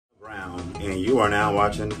And you are now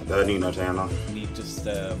watching the Nina channel. Need just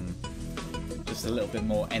a little bit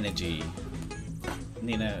more energy.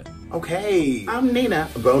 Nina. Okay, I'm Nina,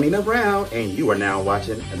 Nina Brown, and you are now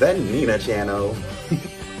watching the Nina channel.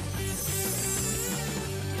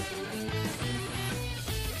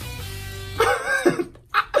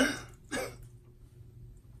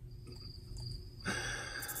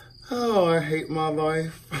 Oh, I hate my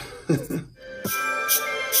life.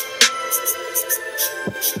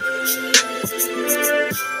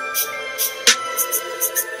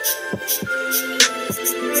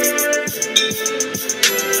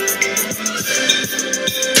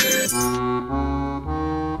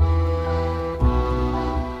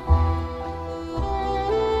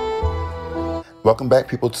 Welcome back,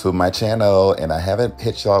 people, to my channel, and I haven't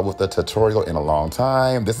hit y'all with a tutorial in a long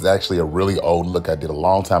time. This is actually a really old look I did a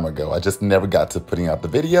long time ago. I just never got to putting out the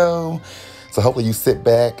video. So hopefully you sit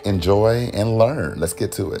back, enjoy, and learn. Let's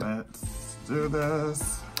get to it. Let's do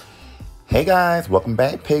this. Hey guys, welcome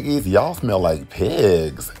back, piggies. Y'all smell like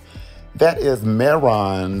pigs. That is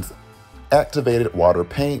Mehron's activated water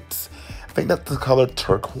paint. I think that's the color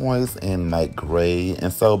turquoise and light gray.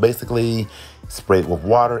 And so basically sprayed with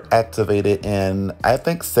water, activated, and I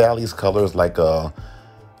think Sally's color is like a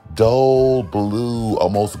dull blue,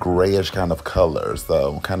 almost grayish kind of color.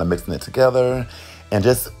 So kind of mixing it together and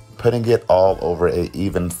just putting it all over a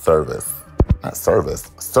even surface,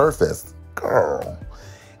 girl.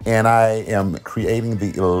 And I am creating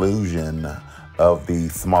the illusion of the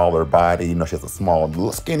smaller body. You know, she has a small,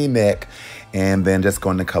 little skinny neck, and then just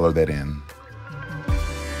going to color that in.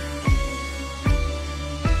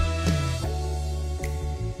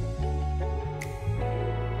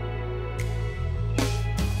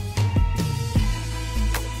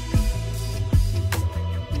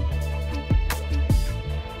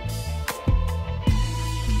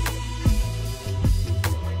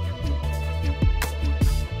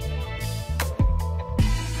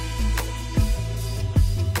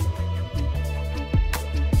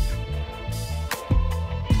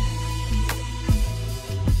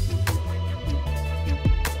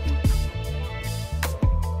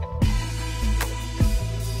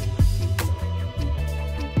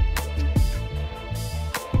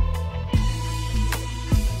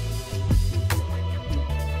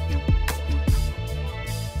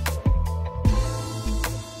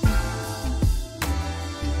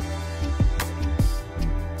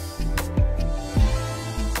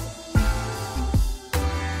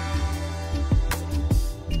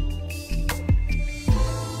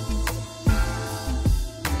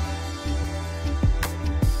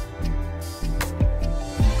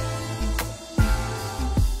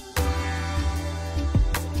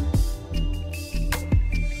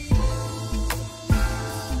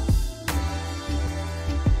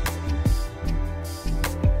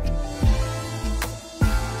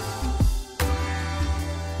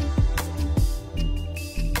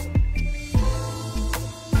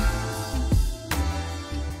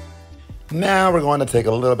 Now we're going to take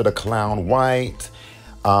a little bit of clown white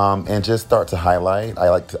and just start to highlight. I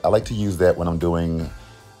like to use that when I'm doing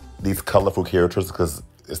these colorful characters because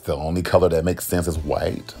it's the only color that makes sense is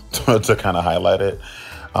white to kind of highlight it.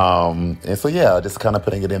 And so yeah, just kind of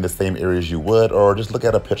putting it in the same areas you would, or just look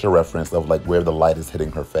at a picture reference of like where the light is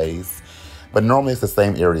hitting her face. But normally it's the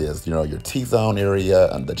same areas, you know, your T-zone area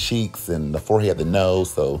and the cheeks and the forehead, the nose.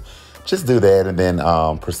 So just do that and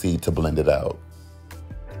then proceed to blend it out.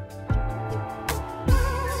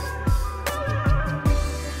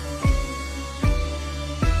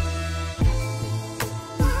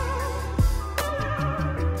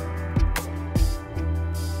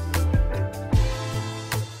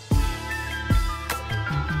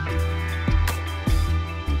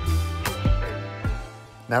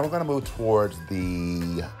 Now we're going to move towards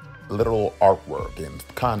the literal artwork and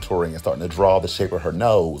contouring and starting to draw the shape of her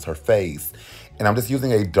nose, her face. And I'm just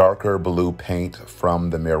using a darker blue paint from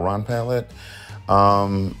the Mehron palette.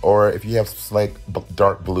 Or if you have like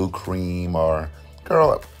dark blue cream or,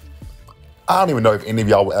 girl, I don't even know if any of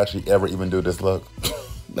y'all will actually ever even do this look.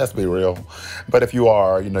 Let's be real. But if you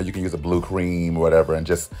are, you know, you can use a blue cream or whatever and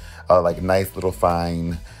just like nice little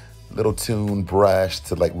fine little tune brush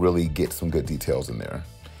to like really get some good details in there.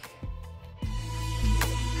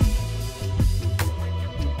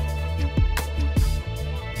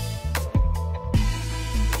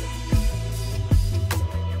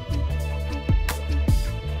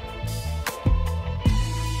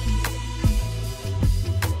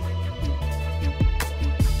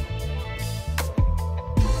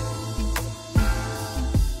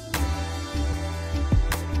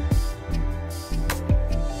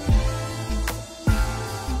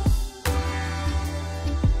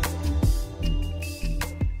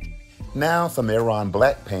 Now some Aeron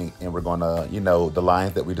black paint, and we're gonna, the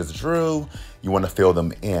lines that we just drew, you wanna fill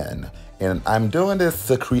them in. And I'm doing this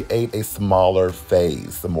to create a smaller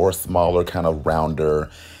face, a more smaller, kind of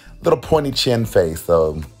rounder, little pointy chin face.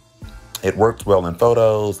 So it worked well in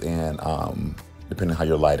photos and depending on how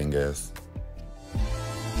your lighting is.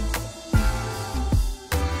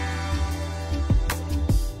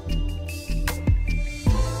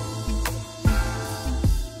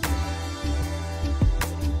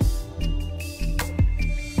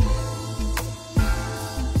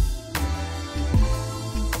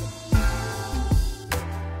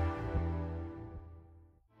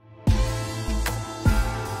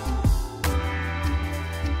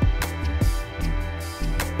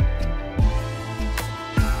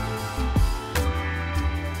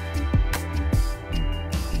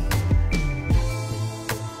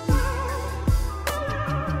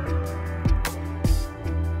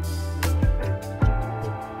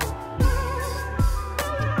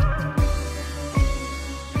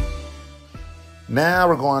 Now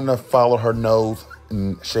we're going to follow her nose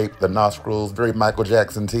and shape the nostrils. Very Michael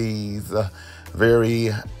Jackson tease. Very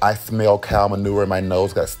I smell cow manure in my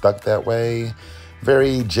nose, got stuck that way.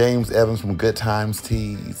 Very James Evans from Good Times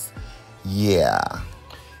tease. Yeah.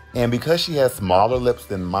 And because she has smaller lips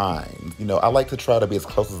than mine, I like to try to be as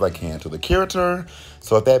close as I can to the character.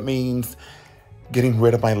 So if that means getting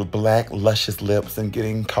rid of my black, luscious lips and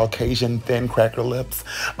getting Caucasian thin cracker lips,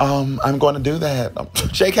 I'm going to do that.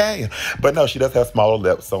 JK. But no, she does have smaller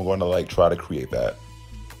lips, so I'm going to try to create that.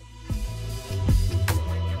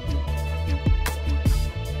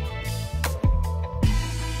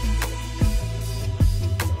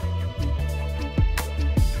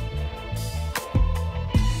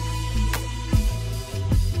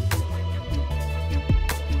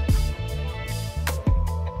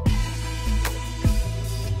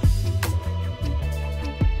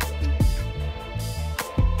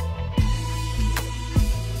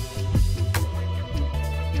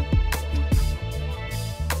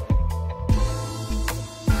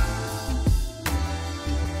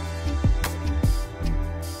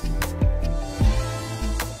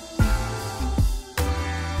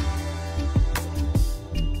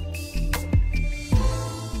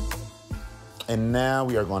 And now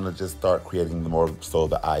we are going to just start creating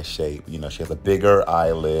the eye shape. She has a bigger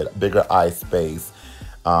eyelid, bigger eye space.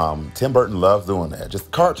 Tim Burton loves doing that.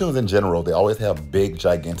 Just cartoons in general, they always have big,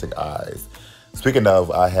 gigantic eyes. Speaking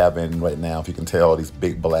of, I have in right now, if you can tell, these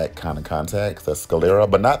big black kind of contacts, the sclera,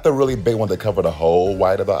 but not the really big ones that cover the whole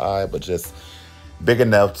white of the eye, but just big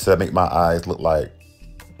enough to make my eyes look like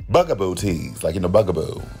Bugaboo tees,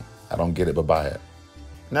 Bugaboo. I don't get it, but buy it.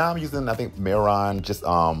 Now I'm using, I think, Maron, just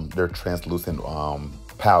their translucent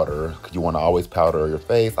powder. 'Cause you want to always powder your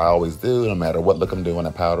face. I always do, no matter what look I'm doing,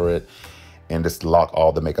 I powder it and just lock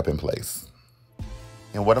all the makeup in place.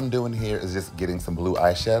 And what I'm doing here is just getting some blue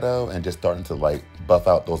eyeshadow and just starting to buff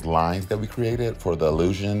out those lines that we created for the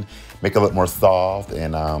illusion, make it look more soft,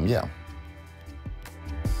 and yeah.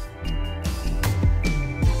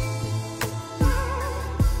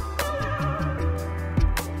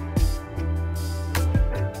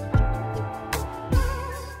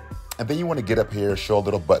 And then you want to get up here, show a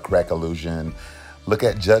little butt crack illusion. Look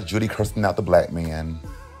at Judge Judy cursing out the black man.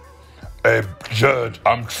 Hey, Judge,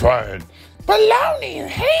 I'm trying. Bologna and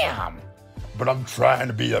ham. But I'm trying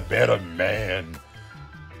to be a better man.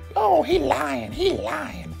 Oh, he lying.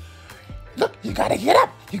 Look, you gotta get up.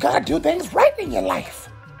 You gotta do things right in your life.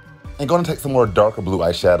 And going to take some more darker blue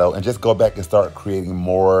eyeshadow and just go back and start creating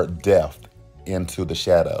more depth into the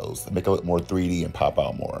shadows. Make it look more 3D and pop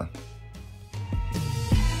out more.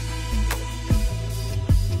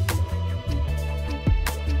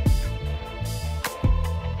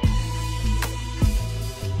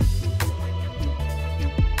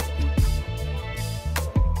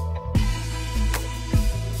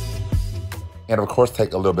 And of course,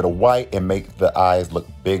 take a little bit of white and make the eyes look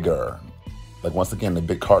bigger. Once again, the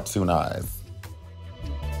big cartoon eyes.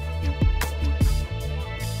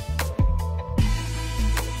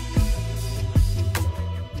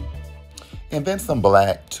 And then some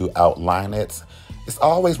black to outline it. It's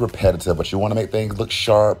always repetitive, but you want to make things look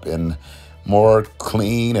sharp and more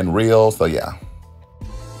clean and real, so yeah.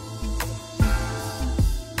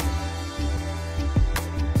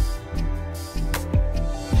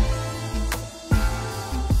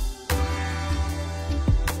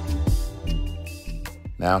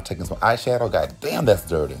 Now I'm taking some eyeshadow. God damn, that's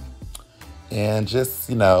dirty. And just,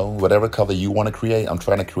 whatever color you want to create. I'm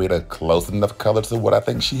trying to create a close enough color to what I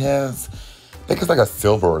think she has. I think it's like a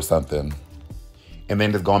silver or something. And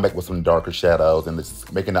then just going back with some darker shadows and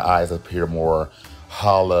just making the eyes appear more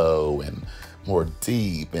hollow and more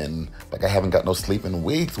deep and like I haven't got no sleep in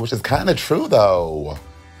weeks, which is kind of true though.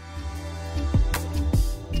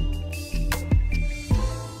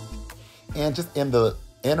 And just in the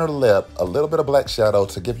inner lip, a little bit of black shadow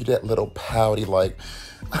to give you that little pouty like,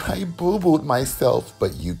 I boo-booed myself,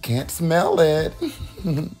 but you can't smell it.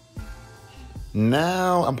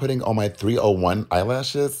 Now I'm putting on my 301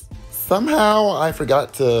 eyelashes. Somehow I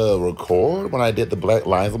forgot to record when I did the black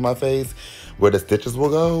lines on my face where the stitches will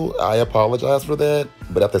go. I apologize for that,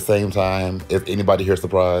 but at the same time, is anybody here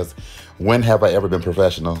surprised? When have I ever been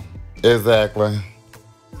professional? Exactly.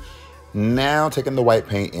 Now taking the white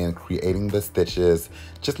paint and creating the stitches.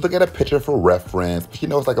 Just look at a picture for reference. But you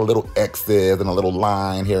know, it's like a little X's and a little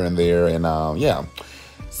line here and there. And yeah,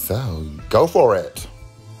 so go for it.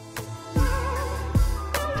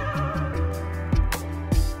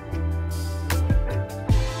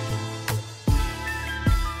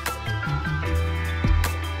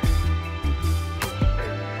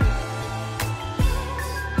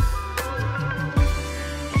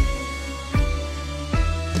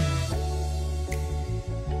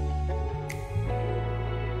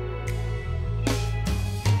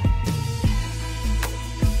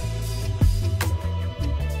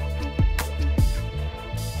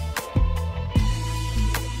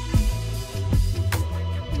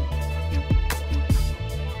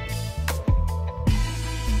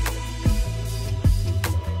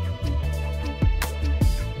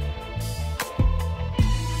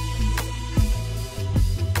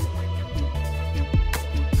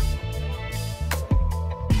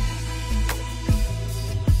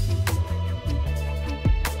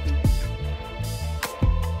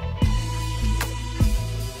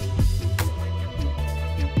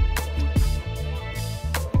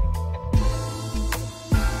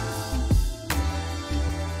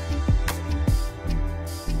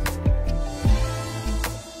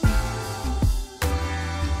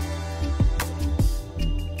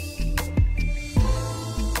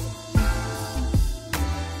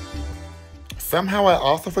 Somehow I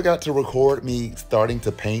also forgot to record me starting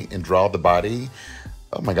to paint and draw the body.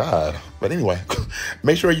 Oh my God. But anyway,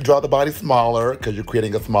 make sure you draw the body smaller because you're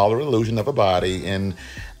creating a smaller illusion of a body. And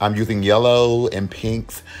I'm using yellow and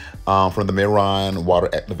pinks from the Miron water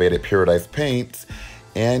activated Paradise paints.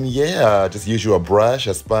 And yeah, just use your brush,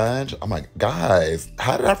 a sponge. Oh my, guys,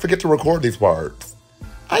 how did I forget to record these parts?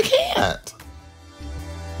 I can't.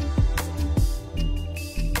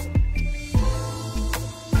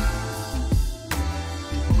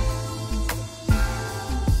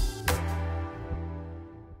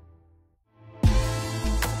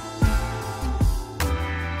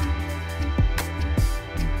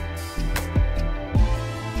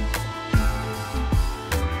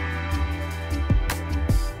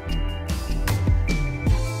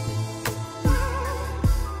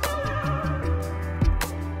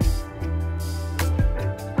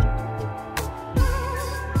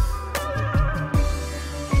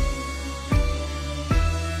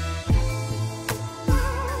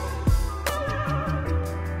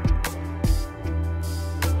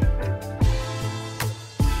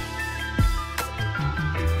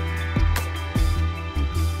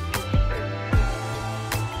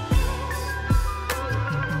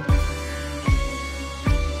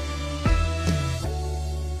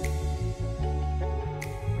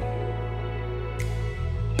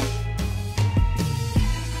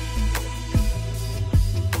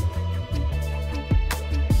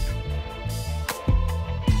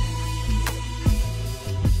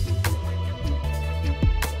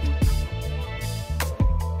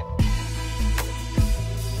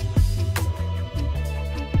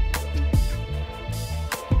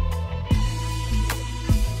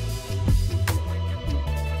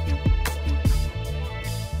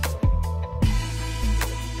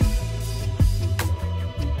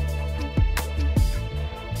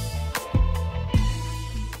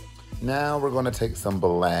 Now we're going to take some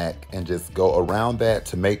black and just go around that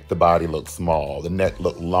to make the body look small, the neck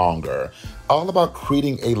look longer. All about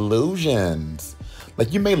creating illusions.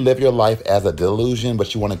 Like you may live your life as a delusion,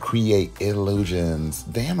 but you want to create illusions.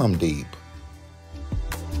 Damn, I'm deep.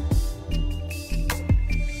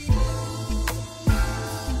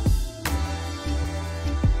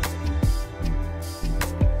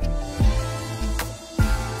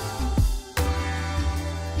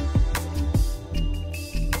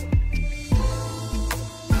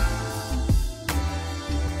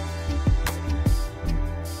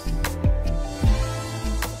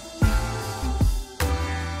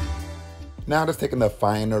 Now just taking the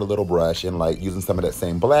finer little brush and like using some of that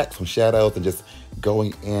same black, some shadows, and just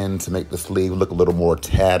going in to make the sleeve look a little more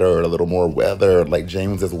tattered, a little more weathered, like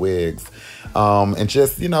James's wigs. And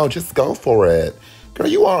just, you know, just go for it. Girl,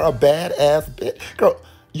 you are a badass bitch. Girl,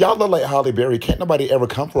 y'all look like Halle Berry. Can't nobody ever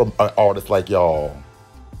come from an artist like y'all.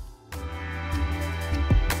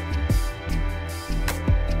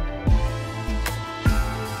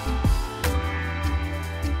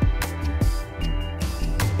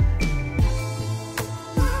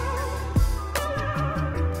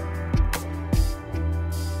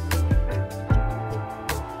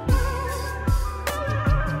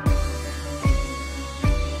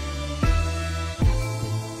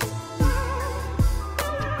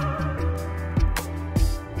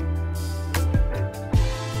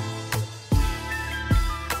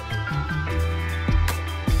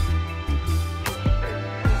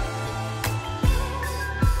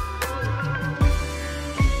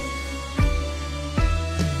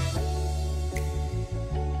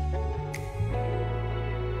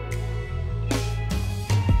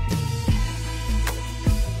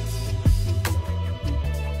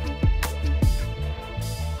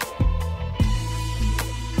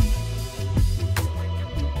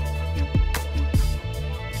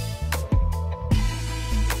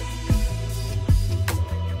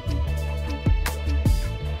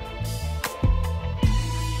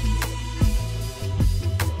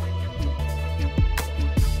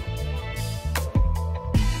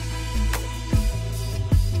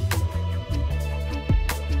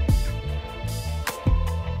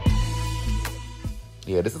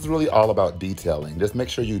 Yeah, this is really all about detailing. Just make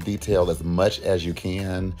sure you detail as much as you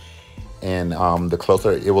can. And the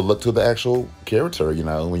closer it will look to the actual character, you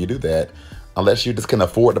know, when you do that. Unless you just can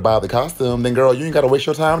afford to buy the costume, then girl, you ain't got to waste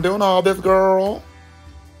your time doing all this, girl.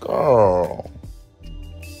 Girl.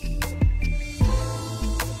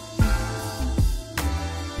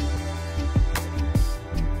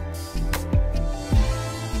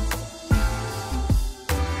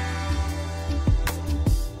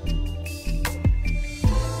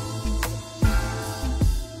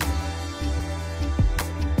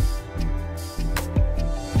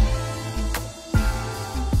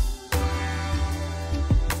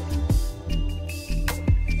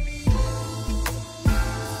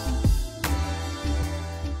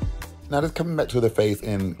 Now just coming back to the face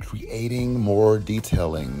and creating more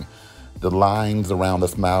detailing. The lines around the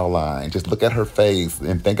smile line. Just look at her face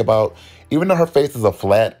and think about, even though her face is a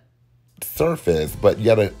flat surface, but you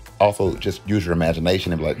gotta also just use your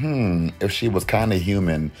imagination and be like, if she was kind of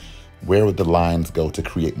human, where would the lines go to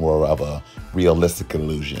create more of a realistic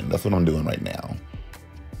illusion? That's what I'm doing right now.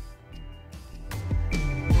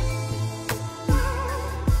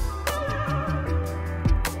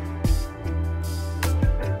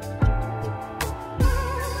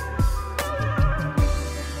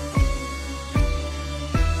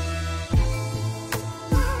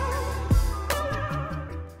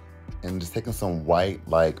 And just taking some white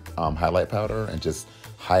highlight powder and just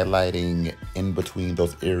highlighting in between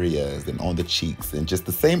those areas and on the cheeks and just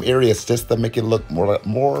the same areas just to make it look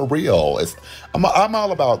more real. I'm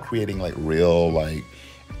all about creating like real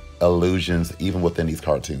illusions even within these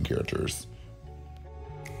cartoon characters.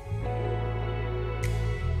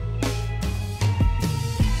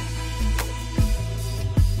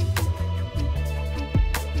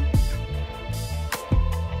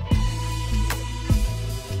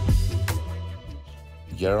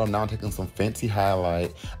 Girl, now I'm taking some Fenty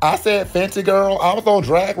highlight. I said Fenty, girl. I was on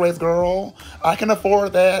Drag Race, girl. I can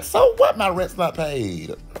afford that. So what? My rent's not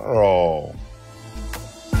paid. Girl.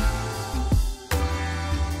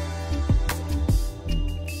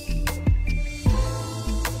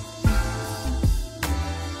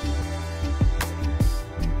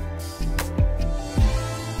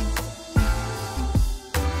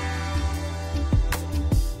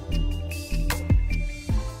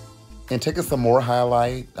 And taking some more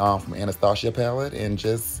highlight from Anastasia palette and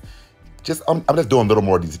I'm just doing a little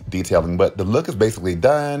more detailing, but the look is basically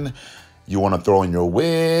done. You want to throw in your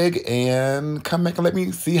wig and come back and let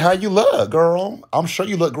me see how you look, girl. I'm sure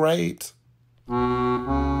you look great.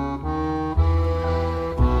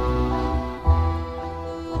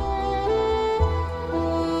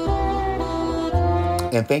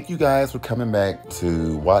 And thank you guys for coming back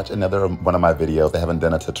to watch another one of my videos. I haven't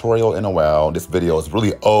done a tutorial in a while. This video is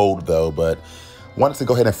really old though, but wanted to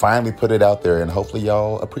go ahead and finally put it out there and hopefully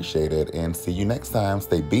y'all appreciate it. And see you next time.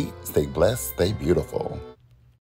 Stay beat, stay blessed, stay beautiful.